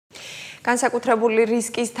განსაკუთრებული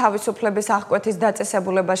რისკის თავისუფლების აღკვეთის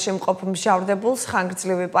დაწესებულებაში მყოფ მსჯავრდებულს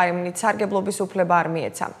ხანგრძლივი პაემნით სარგებლობის უფლება არ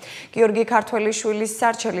მიეცა. გიორგი ქართველიშვილის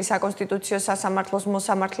სარჩელი საკონსტიტუციო სასამართლოს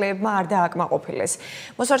მოსამართლეებმა არ დააკმაყოფილეს.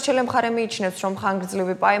 მოსარჩელე მხარე მიიჩნევს, რომ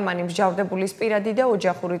ხანგრძლივი პაემანი მსჯავრდებულის პირადი და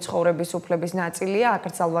ოჯახური ცხოვრების უფლების ნაწილია,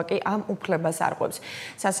 აკრძალვა კი ამ უფლებას არღვევს.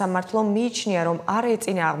 სასამართლომ მიიჩნია, რომ არ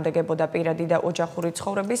ეწინააღმდეგებოდა პირადი და ოჯახური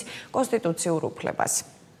ცხოვრების კონსტიტუციურ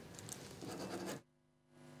უფლებას.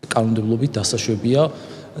 კანონმდებლობით დასაშვებია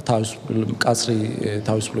მკაცრი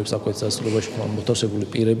თავისუფლების აღკვეთის დაწესებულებაში მოთავსებული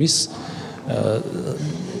პირების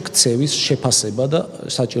ქცევის შეფასება და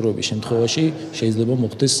საჭიროების შემთხვევაში შეიძლება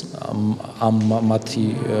მოხდეს ამ მათი